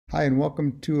Hi, and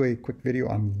welcome to a quick video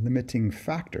on limiting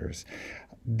factors.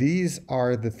 These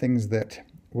are the things that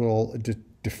will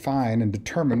define and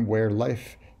determine where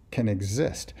life can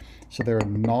exist. So there are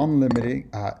non-living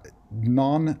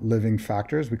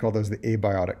factors. We call those the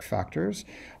abiotic factors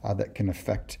that can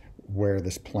affect where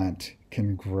this plant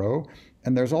can grow.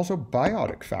 And there's also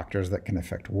biotic factors that can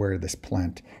affect where this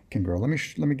plant can grow. Let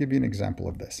me give you an example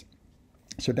of this.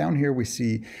 So down here we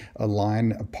see a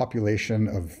line, a population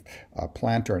of a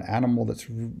plant or an animal that's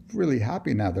really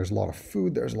happy now. There's a lot of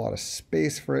food, there's a lot of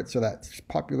space for it, so that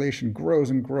population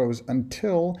grows and grows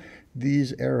until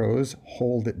these arrows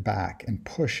hold it back and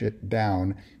push it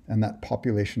down, and that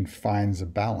population finds a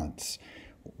balance.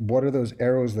 What are those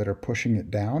arrows that are pushing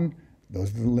it down?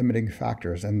 Those are the limiting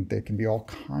factors, and there can be all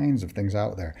kinds of things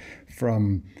out there,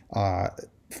 from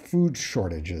food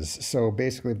shortages. So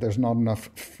basically, if there's not enough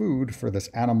food for this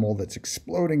animal that's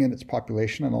exploding in its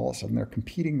population and all of a sudden they're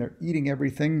competing, they're eating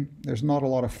everything, there's not a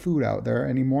lot of food out there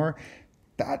anymore,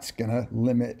 that's going to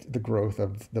limit the growth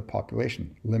of the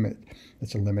population.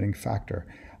 It's a limiting factor.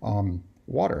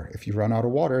 Water. If you run out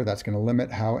of water, that's going to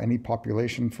limit how any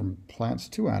population from plants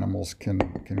to animals can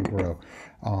grow.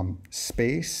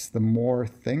 Space, the more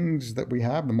things that we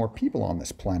have, the more people on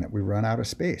this planet, we run out of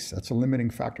space. That's a limiting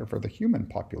factor for the human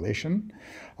population.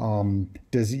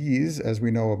 Disease, as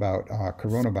we know about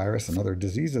coronavirus and other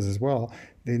diseases as well,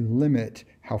 they limit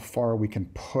how far we can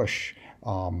push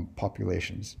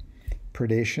populations.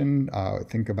 Predation,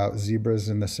 think about zebras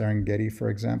in the Serengeti, for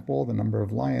example. The number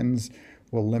of lions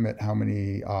will limit how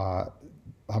many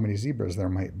zebras there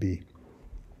might be.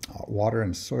 Water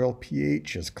and soil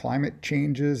pH, as climate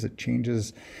changes, it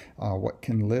changes what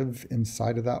can live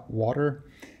inside of that water.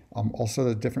 Also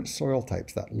the different soil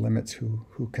types, that limits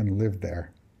who can live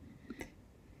there.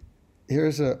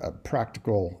 Here's a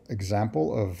practical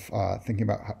example of thinking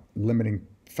about limiting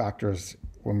factors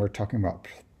when we're talking about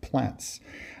plants.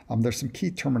 There's some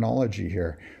key terminology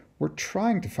here. We're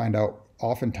trying to find out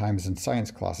oftentimes in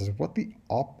science classes what the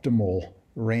optimal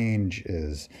range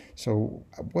is. So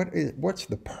what's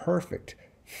the perfect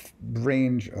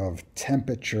range of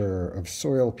temperature, of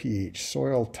soil pH,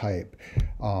 soil type,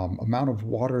 amount of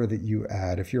water that you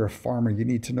add. If you're a farmer, you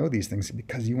need to know these things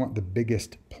because you want the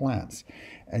biggest plants.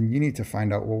 And you need to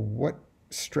find out, well, what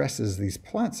stresses these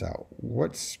plants out?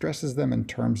 What stresses them in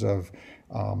terms of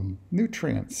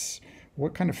nutrients?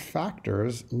 What kind of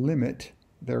factors limit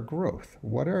their growth?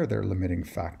 What are their limiting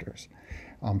factors?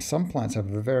 Some plants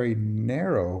have a very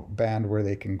narrow band where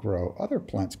they can grow. Other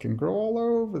plants can grow all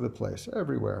over the place,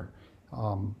 everywhere.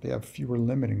 They have fewer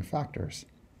limiting factors.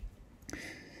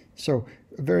 So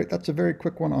that's a very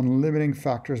quick one on limiting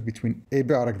factors between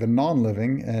abiotic, the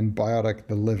non-living, and biotic,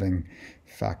 the living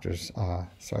factors.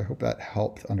 So I hope that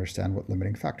helped understand what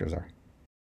limiting factors are.